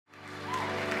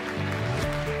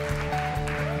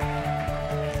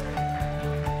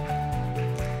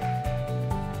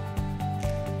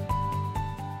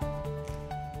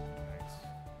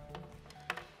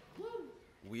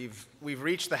we've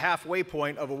reached the halfway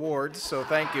point of awards, so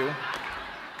thank you.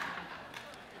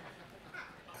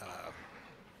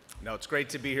 No, it's great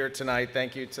to be here tonight.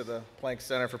 Thank you to the Plank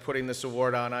Center for putting this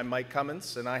award on. I'm Mike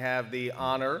Cummins, and I have the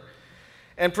honor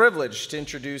and privilege to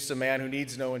introduce a man who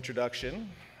needs no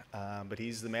introduction, but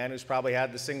he's the man who's probably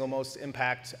had the single most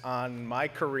impact on my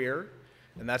career,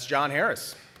 and that's Jon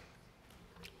Harris.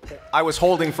 I was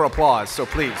holding for applause, so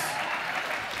please.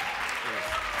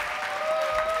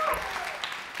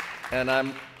 And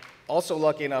I'm also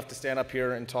lucky enough to stand up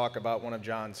here and talk about one of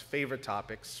Jon's favorite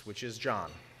topics, which is Jon.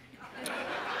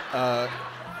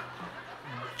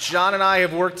 Jon and I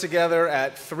have worked together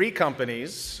at 3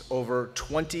 companies over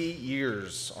 20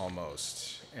 years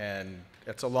almost, and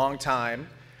it's a long time.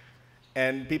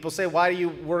 And people say, why do you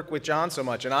work with Jon so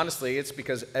much? And honestly, it's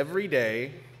because every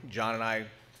day, Jon and I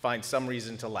find some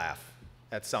reason to laugh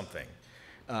at something.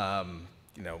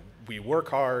 We work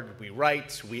hard, we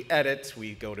write, we edit,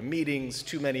 we go to meetings,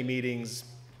 too many meetings.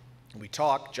 We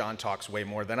talk. Jon talks way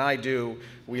more than I do.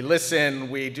 We listen.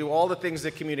 We do all the things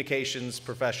that communications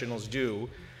professionals do.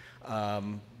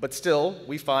 But still,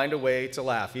 we find a way to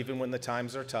laugh, even when the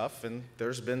times are tough. And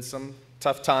there's been some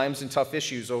tough times and tough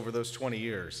issues over those 20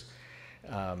 years.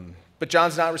 But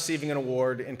Jon's not receiving an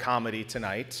award in comedy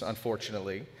tonight,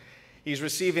 unfortunately. He's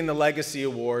receiving the Legacy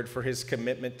Award for his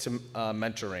commitment to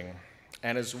mentoring.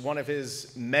 And as one of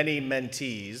his many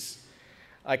mentees,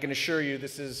 I can assure you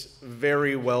this is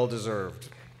very well deserved.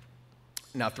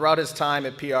 Now, throughout his time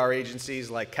at PR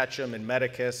agencies like Ketchum and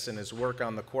Medicus and his work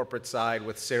on the corporate side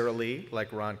with Sara Lee,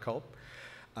 like Ron Culp,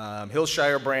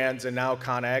 Hillshire Brands, and now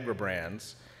Conagra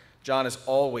Brands, Jon has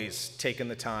always taken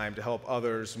the time to help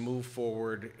others move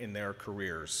forward in their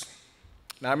careers.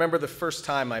 Now, I remember the first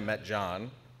time I met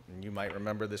Jon, and you might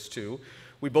remember this too.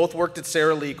 We both worked at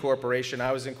Sara Lee Corporation.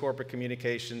 I was in corporate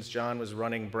communications. Jon was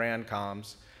running brand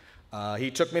comms.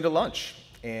 He took me to lunch,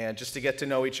 and just to get to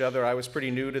know each other, I was pretty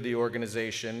new to the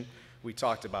organization. We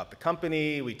talked about the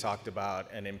company, we talked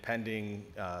about an impending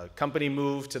company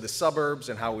move to the suburbs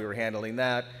and how we were handling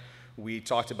that. We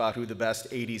talked about who the best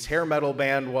 80s hair metal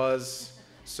band was.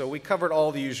 So we covered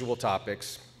all the usual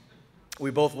topics.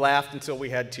 We both laughed until we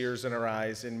had tears in our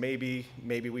eyes, and maybe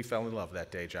we fell in love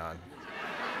that day, Jon.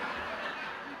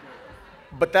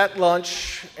 But that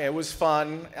lunch, it was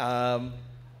fun.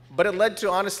 But it led to,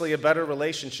 honestly, a better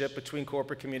relationship between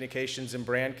corporate communications and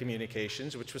brand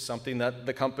communications, which was something that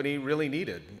the company really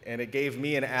needed. And it gave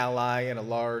me an ally in a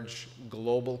large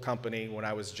global company when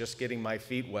I was just getting my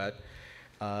feet wet.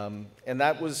 And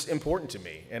that was important to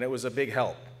me, and it was a big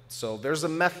help. So there's a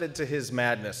method to his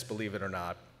madness, believe it or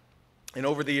not. And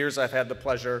over the years, I've had the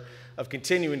pleasure of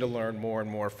continuing to learn more and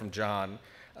more from Jon.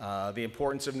 The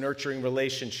importance of nurturing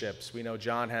relationships. We know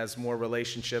Jon has more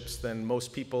relationships than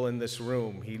most people in this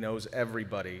room. He knows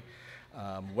everybody.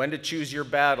 When to choose your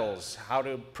battles, how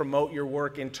to promote your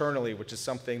work internally, which is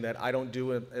something that I don't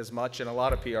do as much and a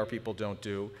lot of PR people don't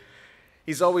do.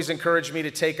 He's always encouraged me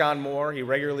to take on more. He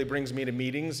regularly brings me to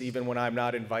meetings, even when I'm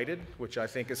not invited, which I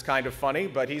think is kind of funny.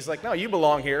 But he's like, no, you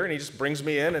belong here. And he just brings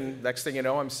me in, and next thing you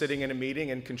know, I'm sitting in a meeting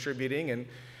and contributing.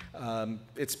 And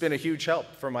it's been a huge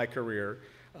help for my career.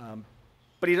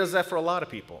 But he does that for a lot of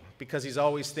people because he's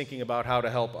always thinking about how to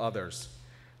help others.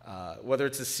 Whether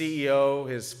it's the CEO,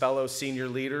 his fellow senior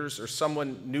leaders, or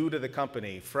someone new to the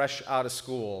company, fresh out of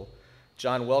school,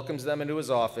 Jon welcomes them into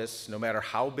his office, no matter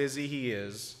how busy he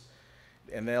is,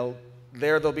 and they'll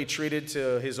be treated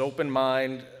to his open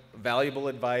mind, valuable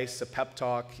advice, a pep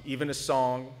talk, even a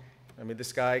song. I mean,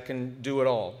 this guy can do it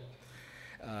all.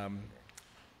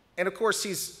 And of course,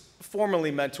 he's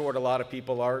formally mentored a lot of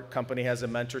people. Our company has a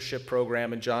mentorship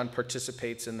program, and Jon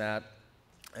participates in that.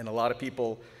 And a lot of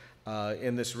people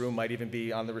in this room might even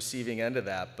be on the receiving end of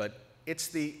that. But it's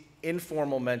the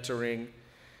informal mentoring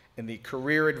and the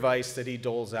career advice that he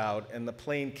doles out and the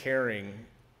plain caring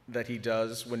that he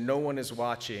does when no one is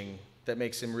watching that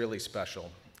makes him really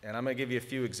special. And I'm going to give you a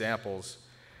few examples.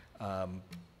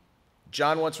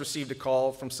 Jon once received a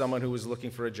call from someone who was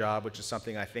looking for a job, which is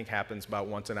something I think happens about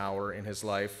once an hour in his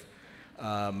life.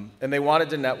 And they wanted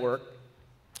to network.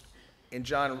 And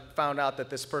Jon found out that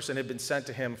this person had been sent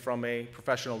to him from a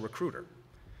professional recruiter.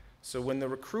 So when the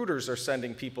recruiters are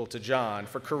sending people to Jon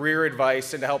for career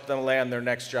advice and to help them land their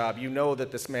next job, you know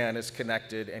that this man is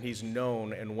connected and he's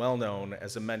known and well known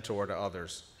as a mentor to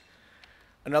others.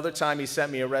 Another time he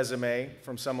sent me a resume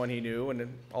from someone he knew,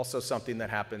 and also something that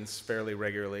happens fairly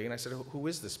regularly. And I said, who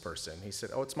is this person? He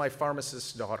said, oh, it's my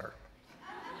pharmacist's daughter.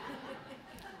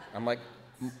 I'm like,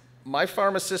 my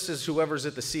pharmacist is whoever's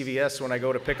at the CVS when I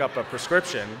go to pick up a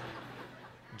prescription.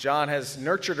 Jon has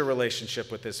nurtured a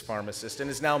relationship with this pharmacist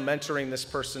and is now mentoring this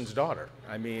person's daughter.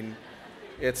 I mean,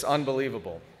 It's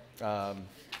unbelievable. But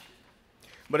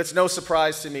it's no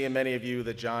surprise to me and many of you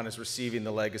that Jon is receiving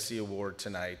the Legacy Award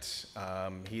tonight.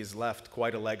 He's left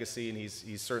quite a legacy, and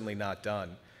he's certainly not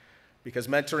done, because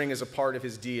mentoring is a part of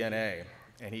his DNA,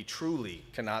 and he truly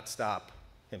cannot stop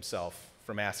himself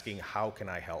from asking, how can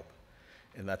I help?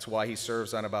 And that's why he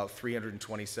serves on about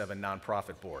 327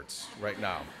 nonprofit boards right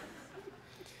now.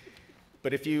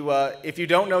 But if you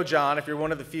don't know Jon, if you're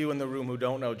one of the few in the room who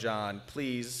don't know Jon,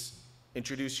 please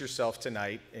introduce yourself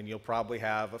tonight, and you'll probably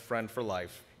have a friend for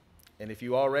life. And if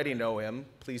you already know him,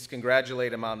 please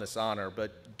congratulate him on this honor.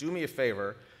 But do me a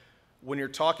favor, when you're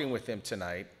talking with him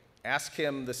tonight, ask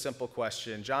him the simple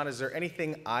question, Jon, is there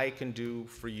anything I can do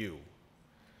for you?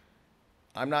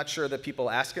 I'm not sure that people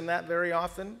ask him that very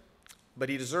often, but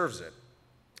he deserves it.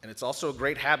 And it's also a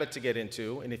great habit to get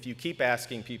into, and if you keep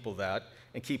asking people that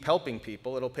and keep helping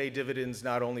people, it'll pay dividends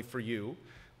not only for you,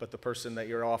 but the person that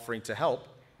you're offering to help.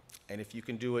 And if you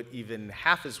can do it even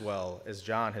half as well as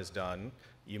Jon has done,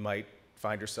 you might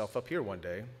find yourself up here one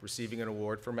day receiving an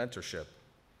award for mentorship.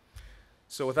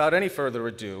 So without any further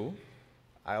ado,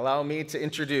 allow me to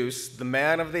introduce the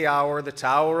man of the hour, the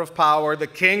tower of power, the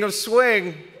king of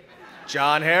swing,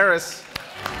 Jon Harris.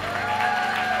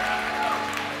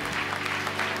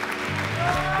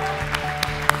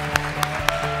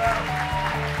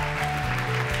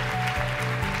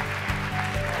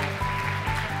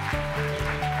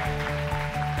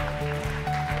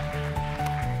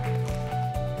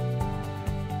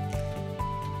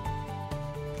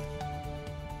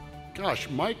 Gosh,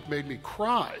 Mike made me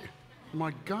cry.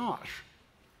 My gosh.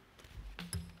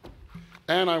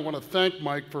 And I want to thank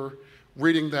Mike for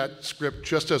reading that script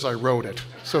just as I wrote it.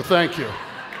 So thank you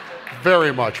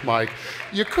very much, Mike.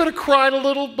 You could have cried a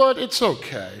little, but it's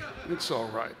okay. It's all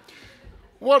right.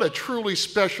 What a truly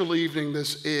special evening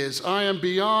this is. I am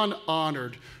beyond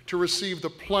honored to receive the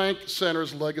Planck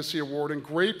Center's Legacy Award and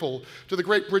grateful to the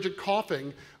great Bridget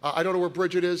Coughing. I don't know where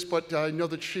Bridget is, but I know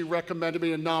that she recommended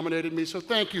me and nominated me, so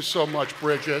thank you so much,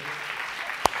 Bridget.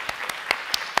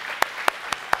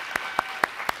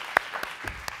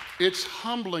 It's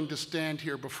humbling to stand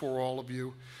here before all of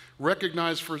you,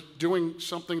 recognized for doing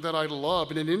something that I love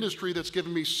in an industry that's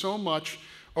given me so much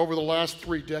over the last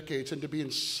 3 decades, and to be in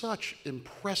such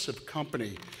impressive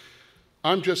company.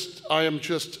 I am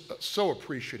just so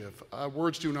appreciative.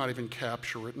 Words do not even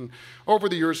capture it. And over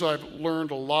the years, I've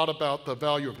learned a lot about the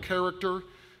value of character,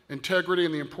 integrity,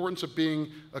 and the importance of being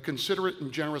a considerate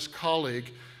and generous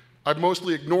colleague. I've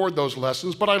mostly ignored those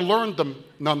lessons, but I learned them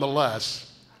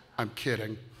nonetheless. I'm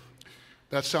kidding.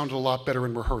 That sounded a lot better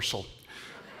in rehearsal.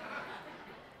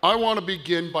 I want to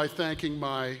begin by thanking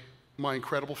my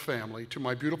incredible family, to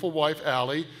my beautiful wife,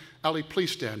 Allie. Allie, please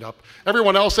stand up.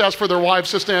 Everyone else asks for their wives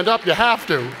to stand up. You have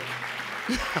to.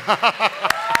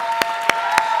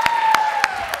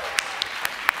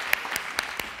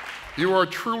 You are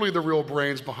truly the real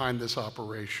brains behind this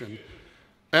operation,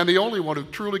 and the only one who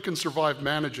truly can survive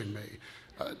managing me.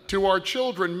 To our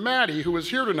children, Maddie, who is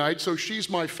here tonight, so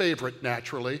she's my favorite,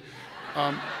 naturally,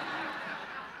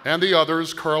 and the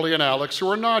others, Carly and Alex, who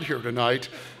are not here tonight.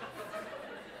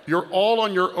 You're all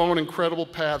on your own incredible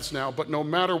paths now, but no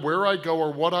matter where I go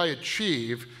or what I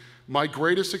achieve, my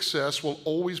greatest success will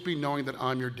always be knowing that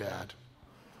I'm your dad.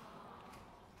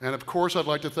 And of course, I'd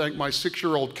like to thank my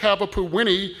 6-year-old Cavapoo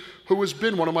Winnie, who has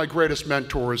been one of my greatest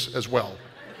mentors as well.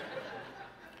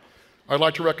 I'd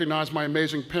like to recognize my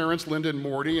amazing parents, Linda and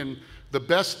Morty, and the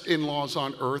best in-laws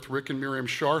on earth, Rick and Miriam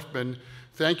Scharfman.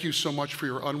 Thank you so much for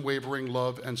your unwavering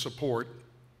love and support.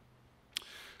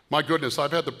 My goodness,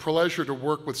 I've had the pleasure to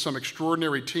work with some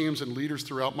extraordinary teams and leaders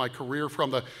throughout my career, from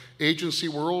the agency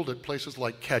world at places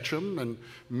like Ketchum and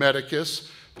Medicus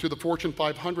to the Fortune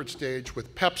 500 stage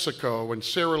with PepsiCo and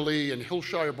Sara Lee and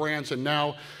Hillshire Brands, and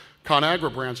now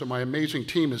Conagra Brands. And my amazing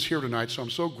team is here tonight, so I'm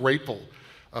so grateful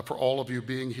for all of you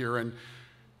being here. And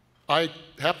I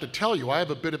have to tell you, I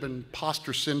have a bit of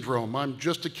imposter syndrome. I'm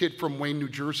just a kid from Wayne, New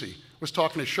Jersey. I was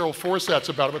talking to Cheryl Forsatz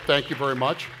about it, but thank you very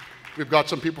much. We've got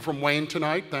some people from Wayne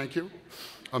tonight, thank you.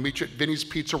 I'll meet you at Vinny's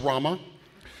Pizzarama.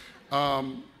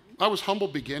 I was humble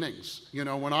beginnings. You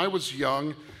know, when I was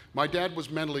young, my dad was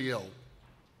mentally ill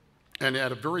and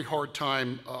had a very hard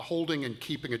time holding and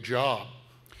keeping a job.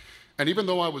 And even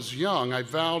though I was young, I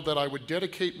vowed that I would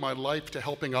dedicate my life to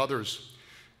helping others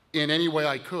in any way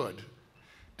I could.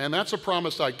 And that's a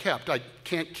promise I kept. I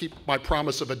can't keep my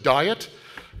promise of a diet,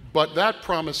 but that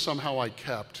promise somehow I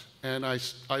kept. And I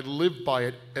live by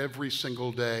it every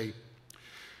single day.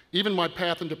 Even my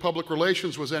path into public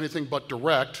relations was anything but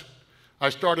direct.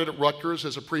 I started at Rutgers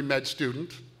as a pre-med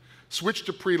student, switched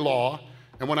to pre-law,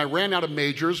 and when I ran out of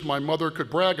majors my mother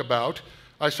could brag about,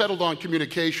 I settled on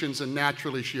communications, and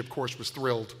naturally, she, of course, was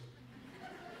thrilled.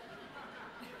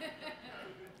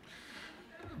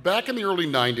 Back in the early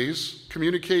 90s,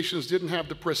 communications didn't have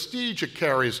the prestige it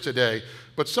carries today,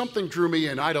 but something drew me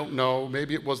in. I don't know.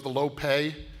 Maybe it was the low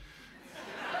pay.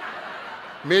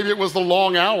 Maybe it was the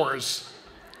long hours.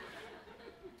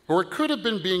 Or it could have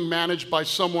been being managed by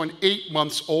someone 8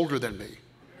 months older than me,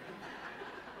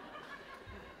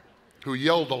 who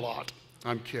yelled a lot.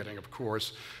 I'm kidding, of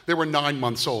course. They were 9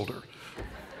 months older.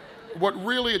 What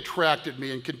really attracted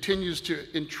me and continues to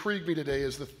intrigue me today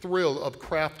is the thrill of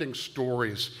crafting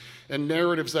stories and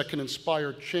narratives that can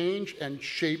inspire change and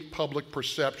shape public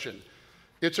perception.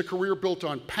 It's a career built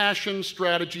on passion,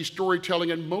 strategy,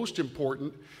 storytelling, and most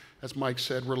important, as Mike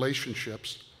said,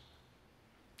 relationships.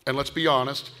 And let's be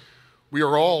honest, we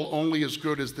are all only as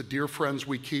good as the dear friends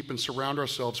we keep and surround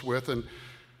ourselves with. And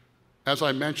as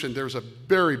I mentioned, there's a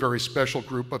very, very special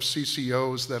group of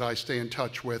CCOs that I stay in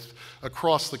touch with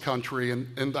across the country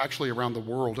and actually around the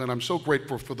world, and I'm so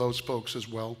grateful for those folks as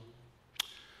well.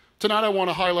 Tonight I want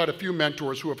to highlight a few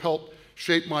mentors who have helped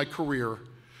shape my career.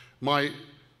 My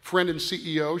friend and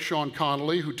CEO, Sean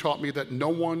Connolly, who taught me that no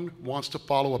one wants to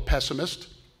follow a pessimist.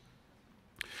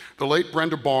 The late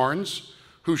Brenda Barnes,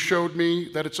 who showed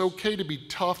me that it's okay to be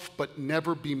tough but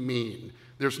never be mean.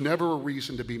 There's never a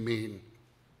reason to be mean.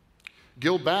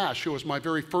 Gil Bash, who was my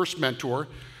very first mentor,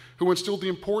 who instilled the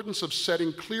importance of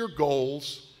setting clear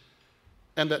goals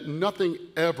and that nothing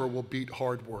ever will beat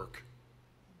hard work.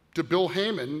 To Bill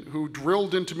Heyman, who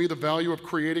drilled into me the value of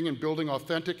creating and building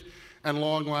authentic and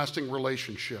long-lasting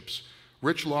relationships.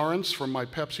 Rich Lawrence, from my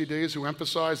Pepsi days, who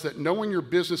emphasized that knowing your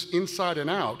business inside and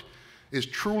out is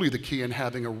truly the key in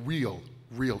having a real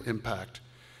impact.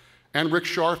 And Rick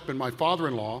Sharfman, my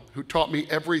father-in-law, who taught me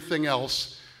everything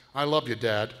else. I love you,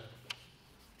 Dad.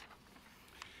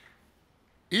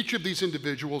 Each of these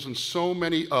individuals and so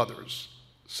many others,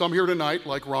 some here tonight,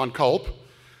 like Ron Culp,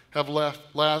 have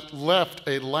left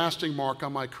a lasting mark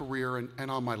on my career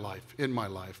and on my life, in my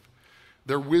life.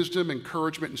 Their wisdom,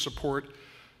 encouragement, and support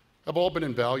have all been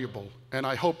invaluable, and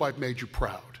I hope I've made you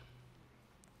proud.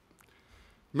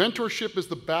 Mentorship is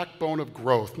the backbone of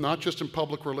growth, not just in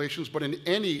public relations, but in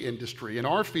any industry. In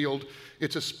our field,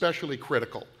 it's especially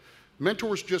critical.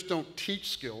 Mentors just don't teach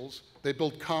skills, they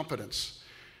build confidence,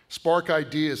 spark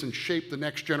ideas, and shape the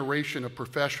next generation of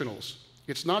professionals.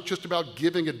 It's not just about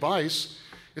giving advice,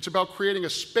 it's about creating a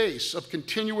space of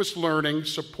continuous learning,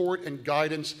 support, and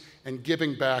guidance, and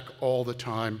giving back all the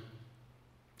time.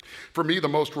 For me, the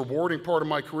most rewarding part of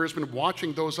my career has been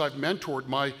watching those I've mentored,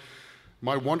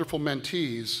 my wonderful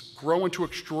mentees, grow into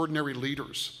extraordinary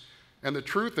leaders. And the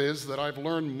truth is that I've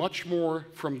learned much more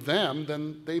from them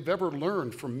than they've ever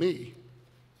learned from me.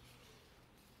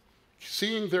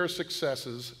 Seeing their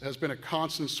successes has been a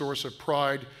constant source of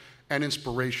pride and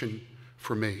inspiration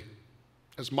for me.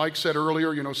 As Mike said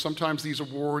earlier, you know, sometimes these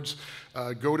awards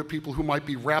go to people who might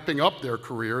be wrapping up their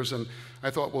careers, and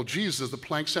I thought, well, geez, does the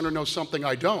Planck Center know something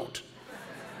I don't?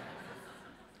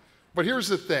 But here's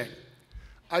the thing.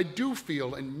 I do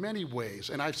feel in many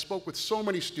ways, and I've spoke with so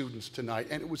many students tonight,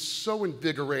 and it was so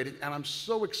invigorating, and I'm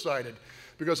so excited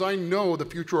because I know the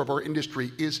future of our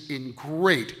industry is in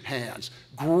great hands,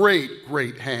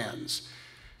 great hands.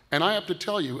 And I have to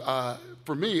tell you,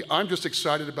 for me, I'm just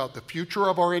excited about the future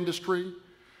of our industry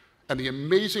and the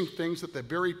amazing things that the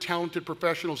very talented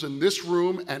professionals in this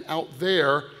room and out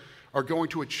there are going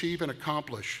to achieve and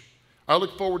accomplish. I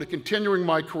look forward to continuing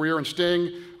my career and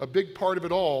staying a big part of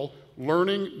it all,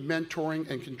 learning, mentoring,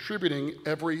 and contributing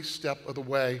every step of the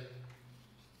way.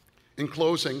 In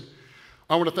closing,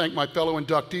 I want to thank my fellow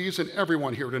inductees and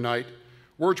everyone here tonight.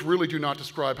 Words really do not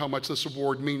describe how much this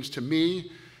award means to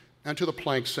me and to the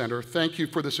Planck Center. Thank you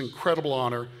for this incredible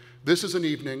honor. This is an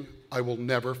evening I will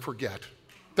never forget.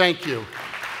 Thank you.